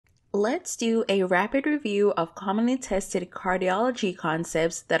Let's do a rapid review of commonly tested cardiology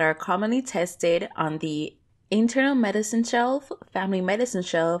concepts that are commonly tested on the internal medicine shelf, family medicine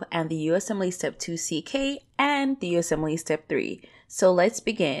shelf, and the USMLE Step 2 CK and the USMLE Step 3. So let's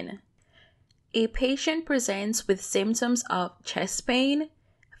begin. A patient presents with symptoms of chest pain,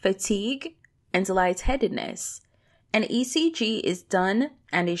 fatigue, and lightheadedness. An ECG is done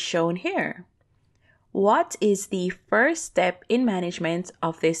and is shown here. What is the first step in management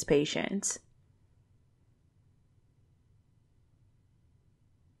of this patient?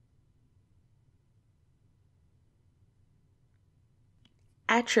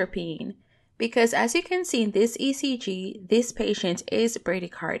 Atropine, because as you can see in this ECG, this patient is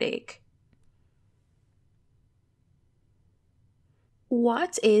bradycardic.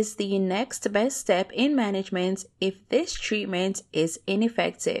 What is the next best step in management if this treatment is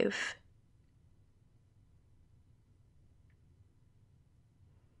ineffective?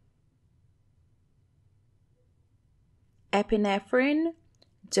 Epinephrine,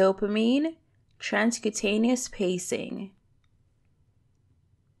 dopamine, transcutaneous pacing.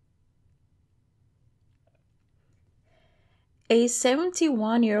 A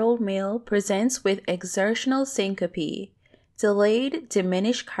 71-year-old male presents with exertional syncope, delayed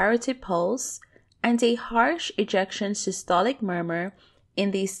diminished carotid pulse, and a harsh ejection systolic murmur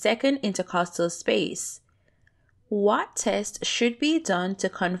in the second intercostal space. What test should be done to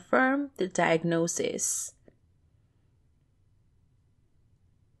confirm the diagnosis?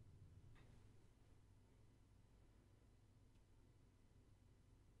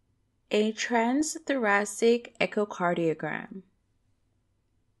 A transthoracic echocardiogram.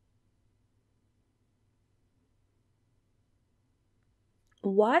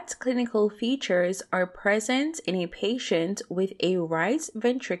 What clinical features are present in a patient with a right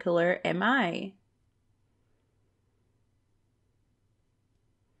ventricular MI?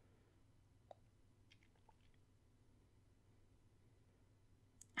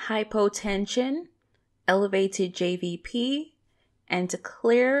 Hypotension, elevated JVP, and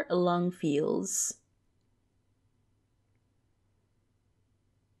clear lung fields.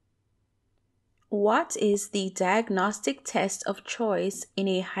 What is the diagnostic test of choice in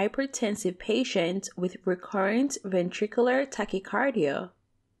a hypertensive patient with recurrent ventricular tachycardia?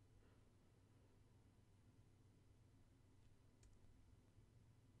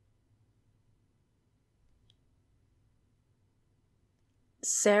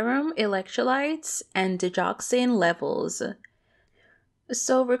 Serum electrolytes and digoxin levels.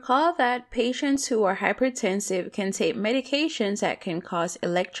 So recall that patients who are hypertensive can take medications that can cause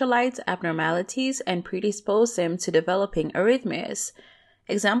electrolyte abnormalities and predispose them to developing arrhythmias.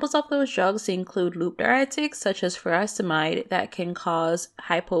 Examples of those drugs include loop diuretics such as furosemide that can cause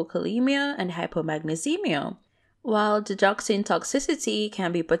hypokalemia and hypomagnesemia, while digoxin toxicity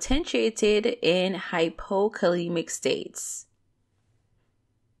can be potentiated in hypokalemic states.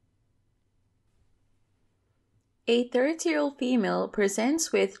 A 30-year-old female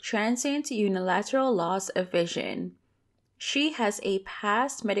presents with transient unilateral loss of vision. She has a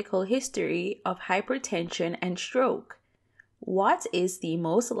past medical history of hypertension and stroke. What is the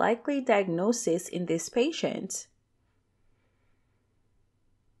most likely diagnosis in this patient?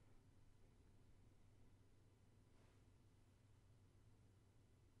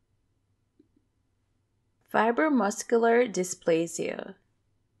 Fibromuscular dysplasia.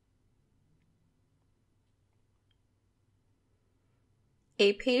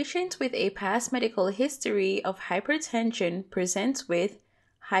 A patient with a past medical history of hypertension presents with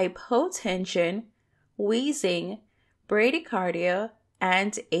hypotension, wheezing, bradycardia,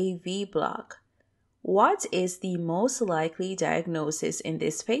 and AV block. What is the most likely diagnosis in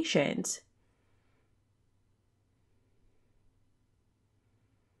this patient?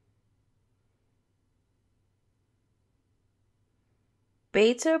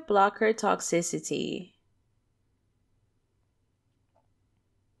 Beta blocker toxicity.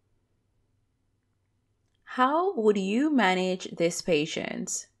 How would you manage this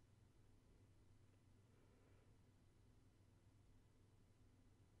patient?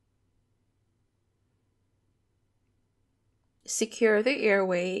 Secure the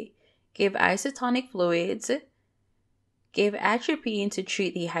airway, give isotonic fluids, give atropine to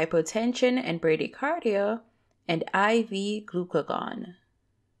treat the hypotension and bradycardia, and IV glucagon.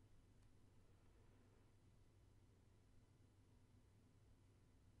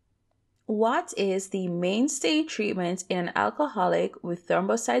 What is the mainstay treatment in an alcoholic with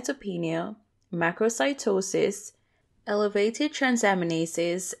thrombocytopenia, macrocytosis, elevated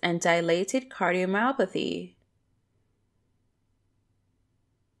transaminases, and dilated cardiomyopathy?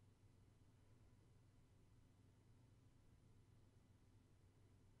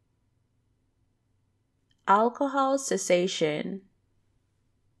 Alcohol cessation.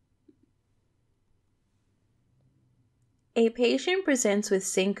 A patient presents with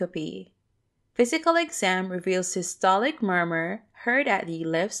syncope. Physical exam reveals systolic murmur heard at the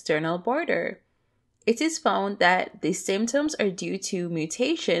left sternal border. It is found that the symptoms are due to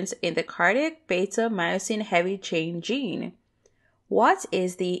mutations in the cardiac beta myosin heavy chain gene. What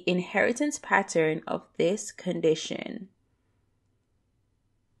is the inheritance pattern of this condition?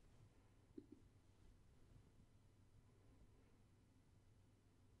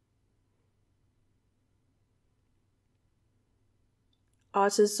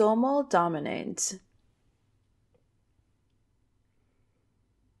 Autosomal dominant.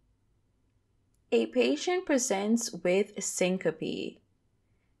 A patient presents with syncope.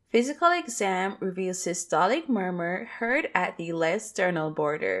 Physical exam reveals systolic murmur heard at the left sternal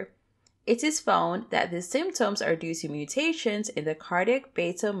border. It is found that the symptoms are due to mutations in the cardiac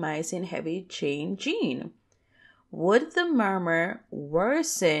beta myosin heavy chain gene. Would the murmur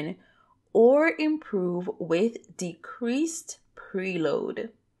worsen or improve with decreased preload?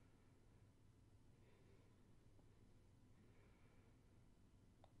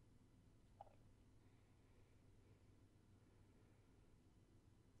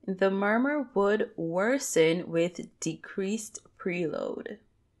 The murmur would worsen with decreased preload.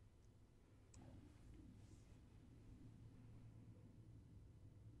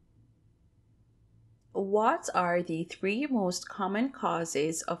 What are the three most common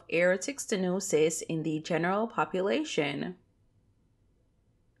causes of aortic stenosis in the general population?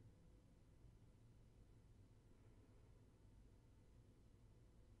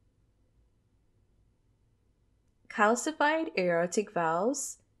 Calcified aortic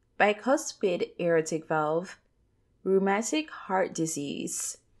valves, bicuspid aortic valve, rheumatic heart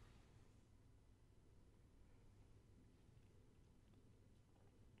disease.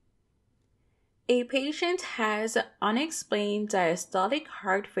 A patient has unexplained diastolic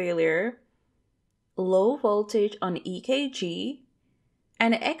heart failure, low voltage on EKG,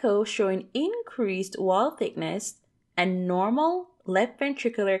 an echo showing increased wall thickness and normal left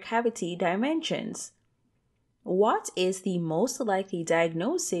ventricular cavity dimensions. What is the most likely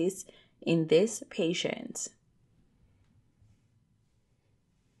diagnosis in this patient?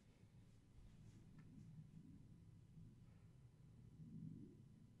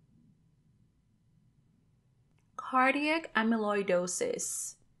 Cardiac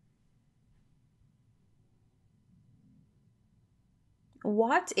amyloidosis.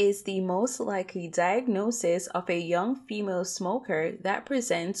 What is the most likely diagnosis of a young female smoker that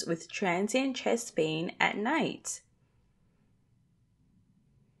presents with transient chest pain at night?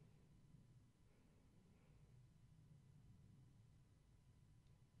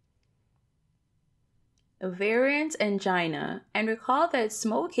 Variant angina, and recall that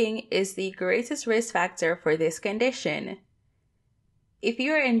smoking is the greatest risk factor for this condition. If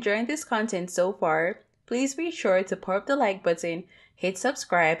you are enjoying this content so far, please be sure to pop the like button, hit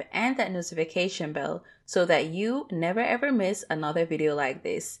subscribe, and that notification bell so that you never ever miss another video like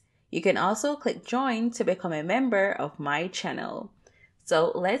this. You can also click join to become a member of my channel.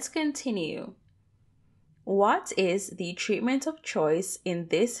 So let's continue. What is the treatment of choice in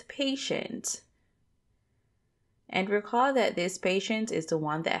this patient? And recall that this patient is the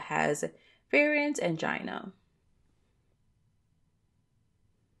one that has variant angina.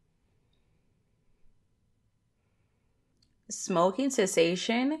 Smoking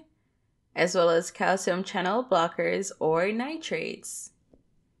cessation, as well as calcium channel blockers or nitrates.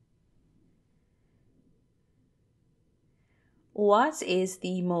 What is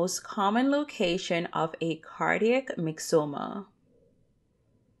the most common location of a cardiac myxoma?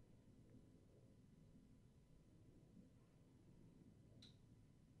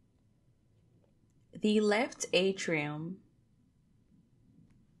 The left atrium.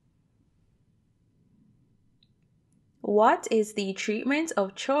 What is the treatment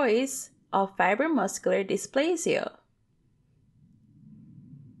of choice of fibromuscular dysplasia?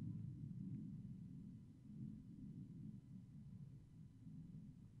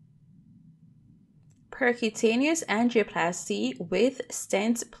 Percutaneous angioplasty with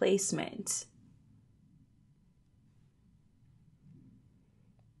stent placement.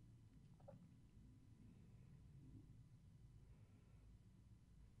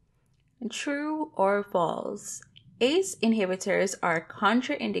 True or false? ACE inhibitors are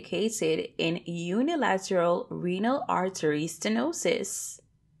contraindicated in unilateral renal artery stenosis.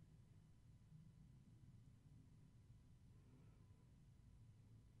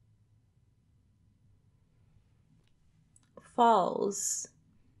 False.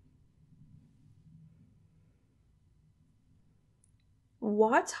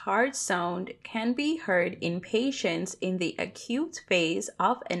 What heart sound can be heard in patients in the acute phase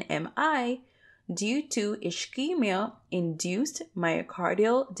of an MI due to ischemia-induced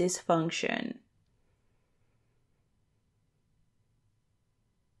myocardial dysfunction?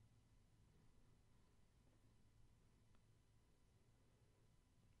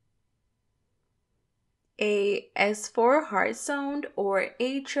 A S4 heart sound or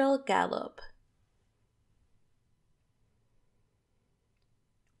atrial gallop?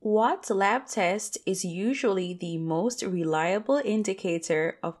 What lab test is usually the most reliable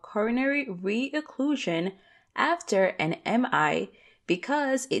indicator of coronary re-occlusion after an MI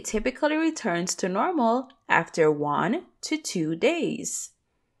because it typically returns to normal after 1 to 2 days?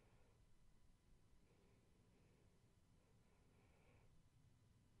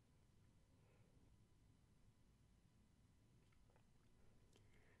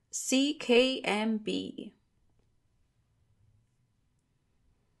 CKMB.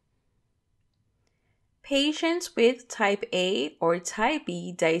 Patients with type A or type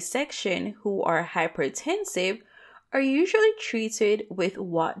B dissection who are hypertensive are usually treated with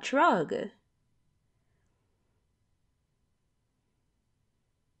what drug?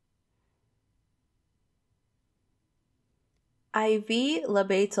 IV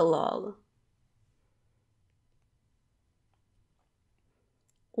labetalol.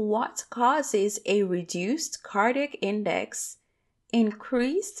 What causes a reduced cardiac index,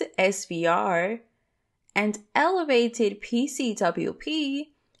 increased SVR, and elevated PCWP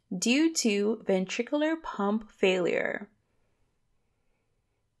due to ventricular pump failure?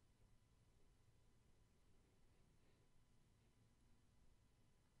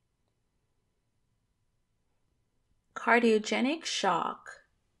 Cardiogenic shock.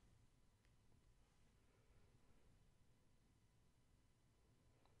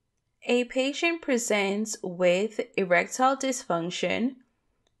 A patient presents with erectile dysfunction,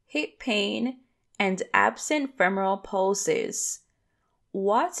 hip pain, and absent femoral pulses.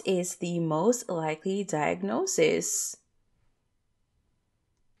 What is the most likely diagnosis?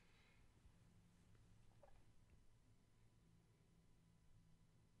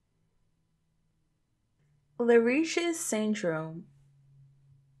 Leriche's syndrome.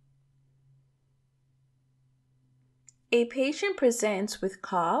 A patient presents with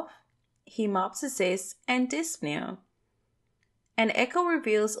cough, hemoptysis, and dyspnea. An echo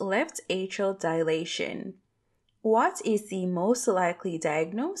reveals left atrial dilation. What is the most likely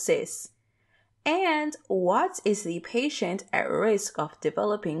diagnosis? And what is the patient at risk of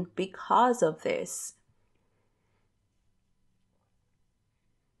developing because of this?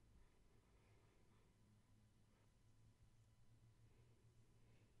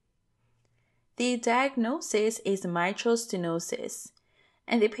 The diagnosis is mitral stenosis,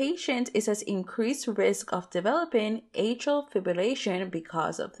 and the patient is at increased risk of developing atrial fibrillation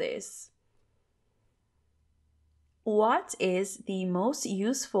because of this. What is the most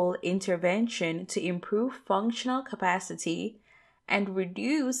useful intervention to improve functional capacity and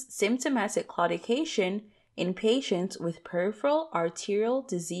reduce symptomatic claudication in patients with peripheral arterial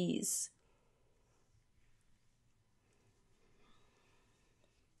disease?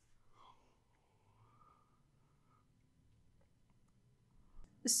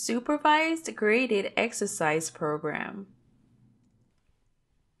 Supervised graded exercise program.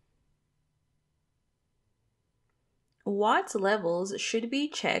 What levels should be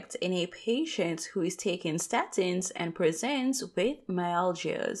checked in a patient who is taking statins and presents with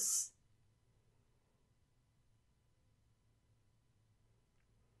myalgias?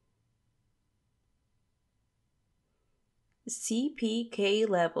 CPK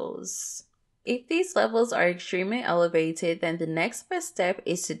levels. If these levels are extremely elevated, then the next best step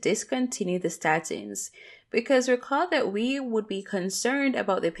is to discontinue the statins, because recall that we would be concerned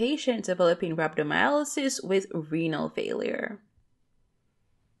about the patient developing rhabdomyolysis with renal failure.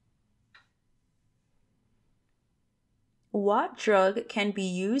 What drug can be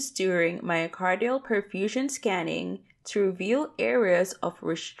used during myocardial perfusion scanning to reveal areas of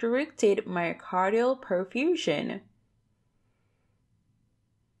restricted myocardial perfusion?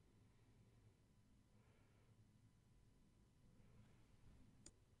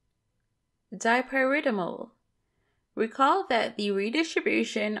 Dipyridamole. Recall that the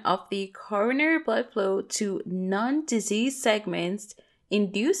redistribution of the coronary blood flow to non-disease segments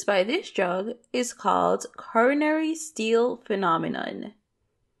induced by this drug is called coronary steal phenomenon.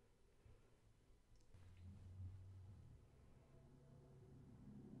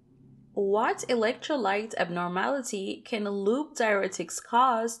 What electrolyte abnormality can loop diuretics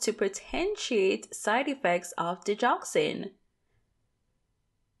cause to potentiate side effects of digoxin?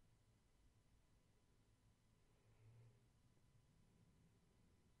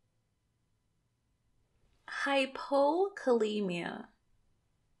 Hypokalemia.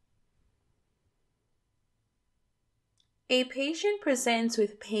 A patient presents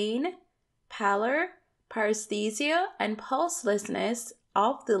with pain, pallor, paresthesia, and pulselessness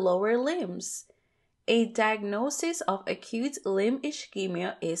of the lower limbs. A diagnosis of acute limb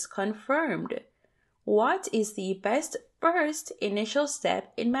ischemia is confirmed. What is the best first initial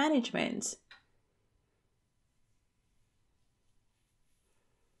step in management?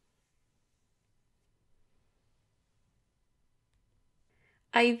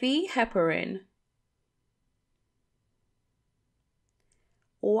 IV heparin.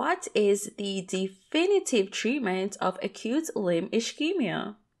 What is the definitive treatment of acute limb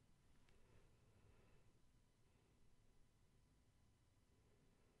ischemia?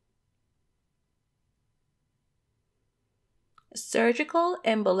 Surgical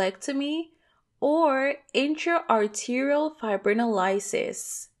embolectomy or intra-arterial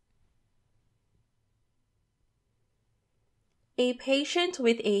fibrinolysis. A patient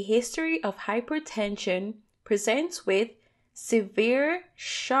with a history of hypertension presents with severe,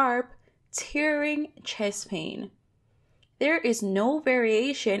 sharp, tearing chest pain. There is no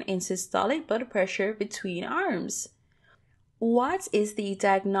variation in systolic blood pressure between arms. What is the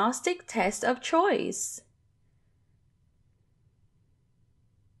diagnostic test of choice?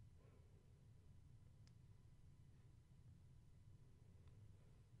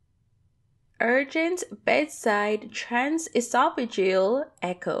 Urgent bedside transesophageal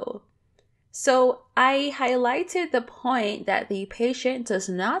echo. So I highlighted the point that the patient does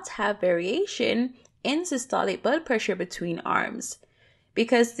not have variation in systolic blood pressure between arms,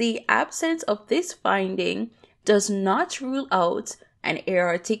 because the absence of this finding does not rule out an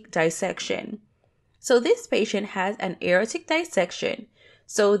aortic dissection. So this patient has an aortic dissection.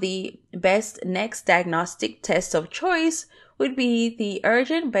 So the best next diagnostic test of choice would be the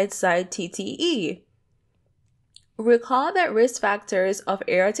urgent bedside TTE. Recall that risk factors of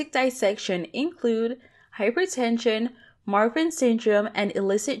aortic dissection include hypertension, Marfan syndrome, and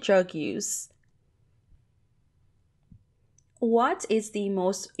illicit drug use. What is the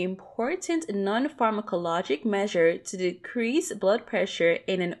most important non-pharmacologic measure to decrease blood pressure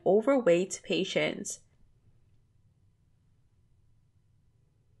in an overweight patient?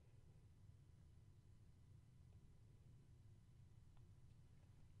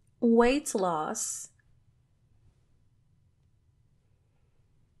 Weight loss.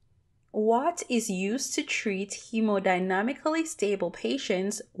 What is used to treat hemodynamically stable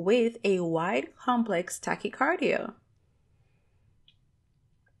patients with a wide complex tachycardia?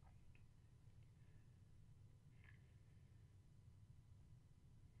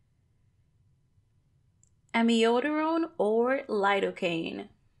 Amiodarone or lidocaine.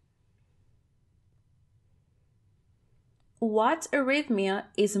 What arrhythmia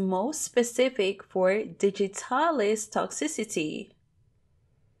is most specific for digitalis toxicity?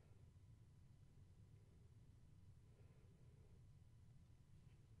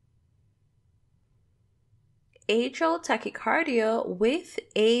 Atrial tachycardia with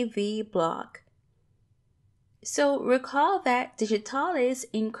AV block. So recall that digitalis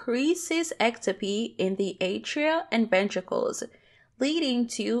increases ectopy in the atria and ventricles, leading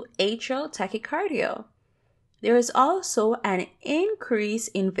to atrial tachycardia. There is also an increase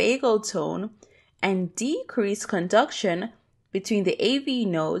in vagal tone and decreased conduction between the AV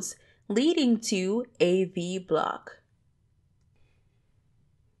nodes, leading to AV block.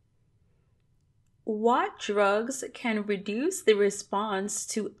 What drugs can reduce the response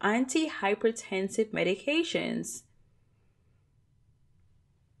to antihypertensive medications?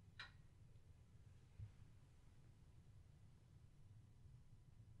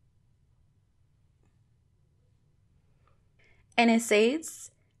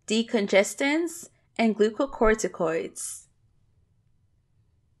 NSAIDs, decongestants, and glucocorticoids.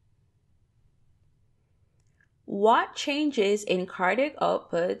 What changes in cardiac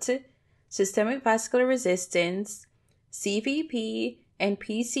output, systemic vascular resistance, CVP, and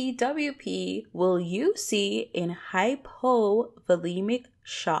PCWP will you see in hypovolemic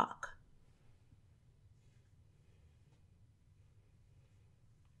shock?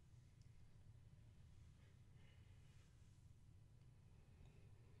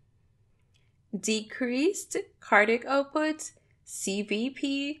 Decreased cardiac output,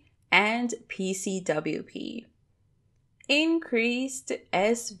 CVP, and PCWP. Increased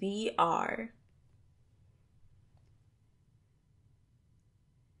SVR.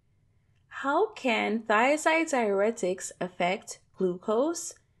 How can thiazide diuretics affect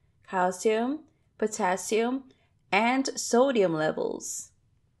glucose, calcium, potassium, and sodium levels?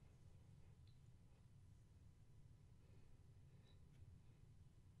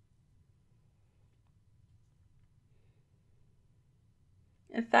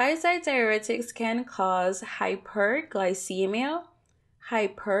 Thiazide diuretics can cause hyperglycemia,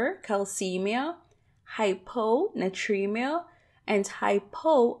 hypercalcemia, hyponatremia, and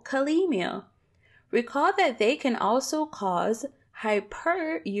hypokalemia. Recall that they can also cause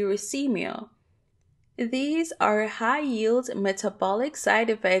hyperuricemia. These are high-yield metabolic side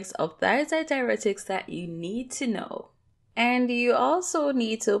effects of thiazide diuretics that you need to know. And you also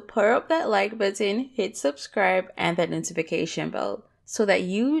need to put up that like button, hit subscribe, and that notification bell so that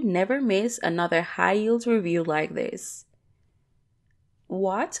you never miss another high-yield review like this.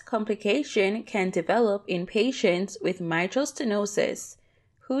 What complication can develop in patients with mitral stenosis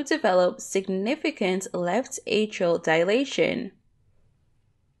who develop significant left atrial dilation?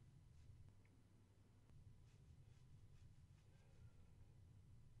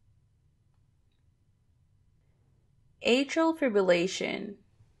 Atrial fibrillation.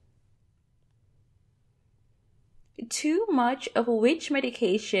 Too much of which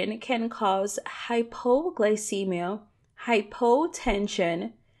medication can cause hypoglycemia,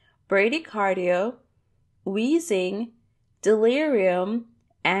 hypotension, bradycardia, wheezing, delirium,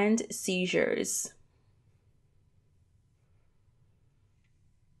 and seizures.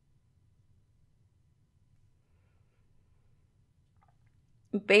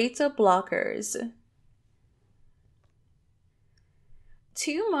 Beta blockers.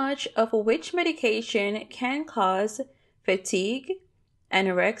 Too much of which medication can cause fatigue,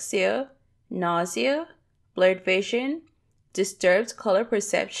 anorexia, nausea, blurred vision, disturbed color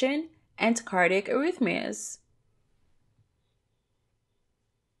perception, and cardiac arrhythmias.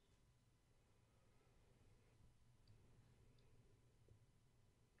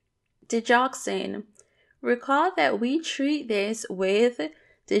 Digoxin. Recall that we treat this with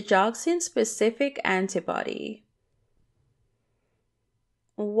digoxin-specific antibody.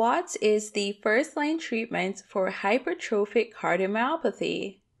 What is the first-line treatment for hypertrophic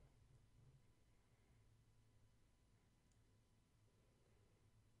cardiomyopathy?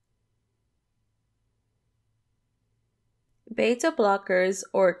 Beta blockers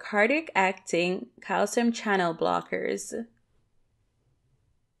or cardiac-acting calcium channel blockers.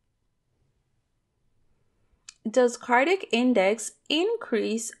 Does cardiac index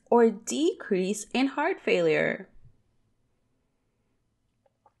increase or decrease in heart failure?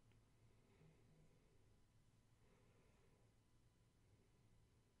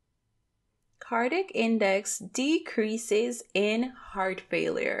 Cardiac index decreases in heart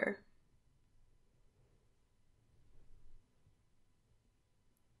failure.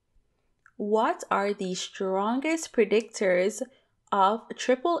 What are the strongest predictors of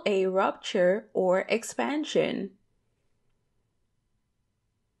AAA rupture or expansion?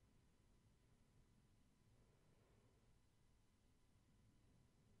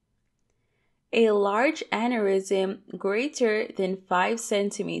 A large aneurysm greater than 5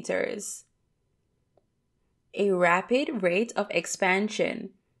 centimeters. A rapid rate of expansion,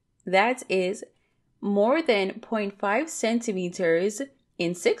 that is, more than 0.5 centimeters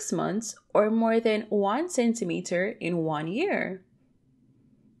in 6 months or more than 1 centimeter in 1 year.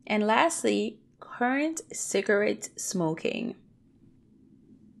 And lastly, current cigarette smoking.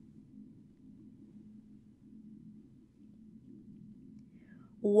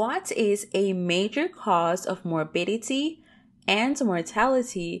 What is a major cause of morbidity and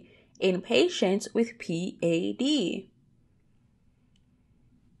mortality in patients with PAD?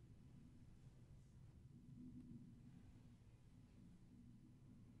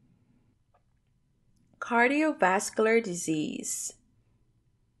 Cardiovascular disease.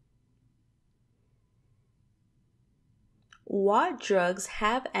 What drugs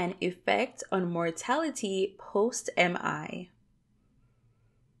have an effect on mortality post-MI?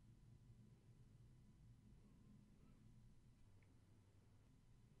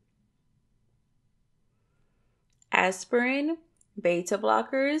 Aspirin, beta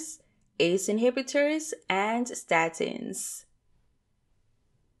blockers, ACE inhibitors, and statins.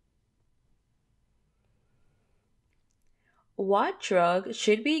 What drug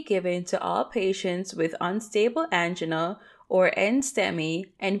should be given to all patients with unstable angina or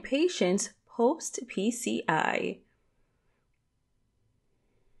NSTEMI and patients post-PCI?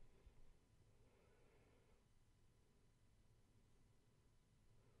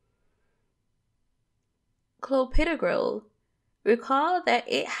 Clopidogrel. Recall that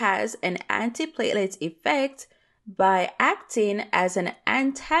it has an antiplatelet effect by acting as an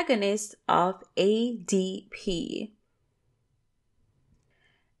antagonist of ADP.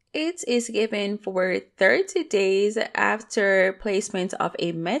 It is given for 30 days after placement of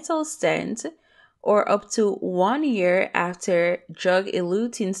a metal stent or up to 1 year after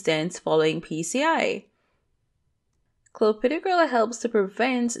drug-eluting stents following PCI. Clopidogrel helps to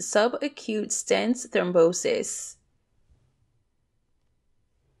prevent subacute stent thrombosis.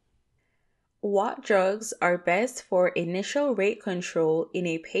 What drugs are best for initial rate control in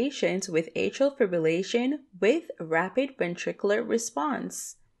a patient with atrial fibrillation with rapid ventricular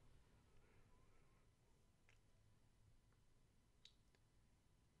response?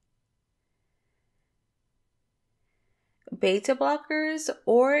 Beta blockers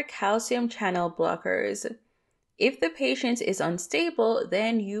or calcium channel blockers. If the patient is unstable,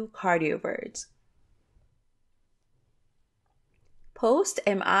 then you cardiovert.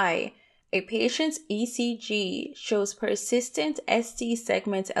 Post-MI, a patient's ECG shows persistent ST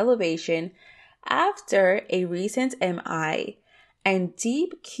segment elevation after a recent MI and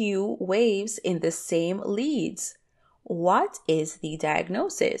deep Q waves in the same leads. What is the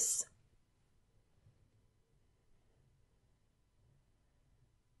diagnosis?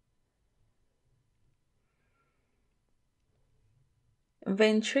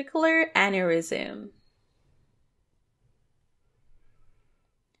 Ventricular aneurysm.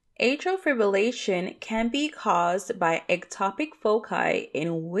 Atrial fibrillation can be caused by ectopic foci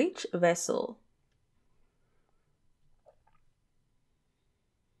in which vessel?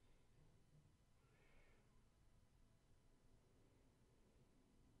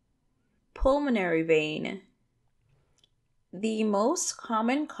 Pulmonary vein. The most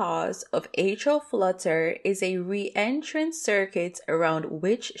common cause of atrial flutter is a reentrant circuit around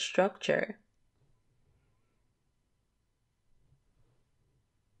which structure?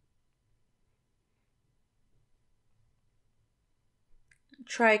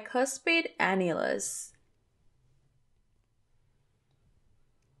 Tricuspid annulus.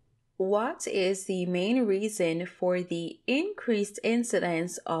 What is the main reason for the increased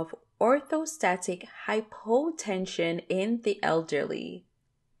incidence of orthostatic hypotension in the elderly?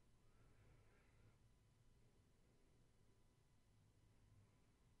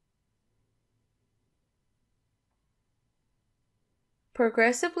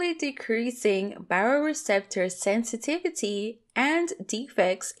 Progressively decreasing baroreceptor sensitivity and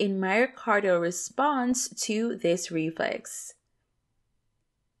defects in myocardial response to this reflex.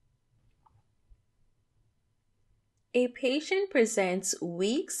 A patient presents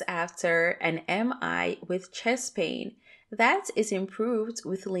weeks after an MI with chest pain that is improved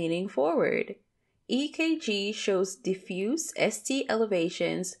with leaning forward. EKG shows diffuse ST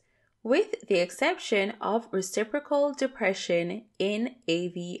elevations with the exception of reciprocal depression in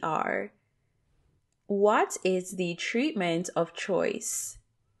AVR. What is the treatment of choice?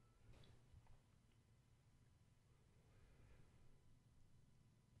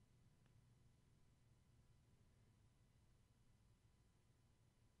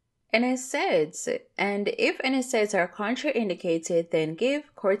 NSAIDs, and if NSAIDs are contraindicated, then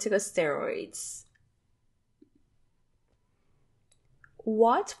give corticosteroids.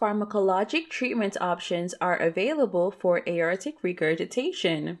 What pharmacologic treatment options are available for aortic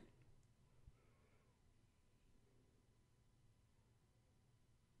regurgitation?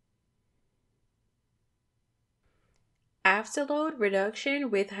 Afterload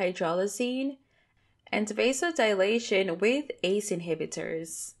reduction with hydralazine and vasodilation with ACE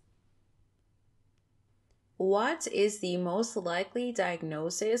inhibitors. What is the most likely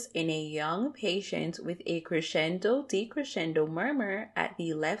diagnosis in a young patient with a crescendo-decrescendo murmur at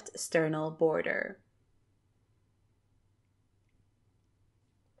the left sternal border?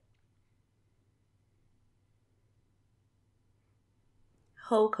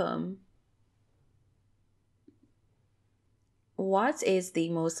 HOCM. What is the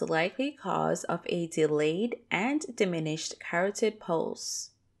most likely cause of a delayed and diminished carotid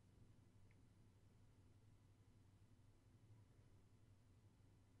pulse?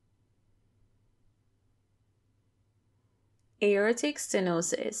 Aortic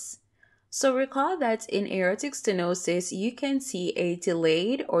stenosis. So recall that in aortic stenosis, you can see a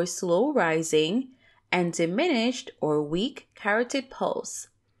delayed or slow rising and diminished or weak carotid pulse.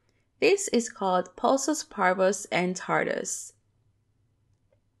 This is called pulsus parvus and tardus.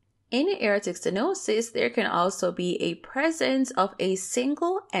 In aortic stenosis, there can also be a presence of a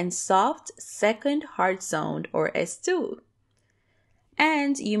single and soft second heart zone or S2.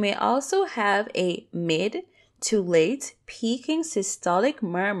 And you may also have a mid to late peaking systolic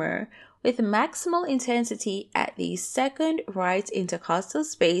murmur with maximal intensity at the second right intercostal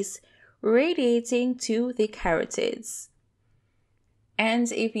space radiating to the carotids.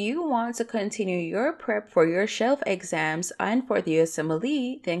 And if you want to continue your prep for your shelf exams and for the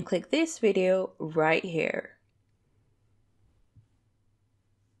USMLE, then click this video right here.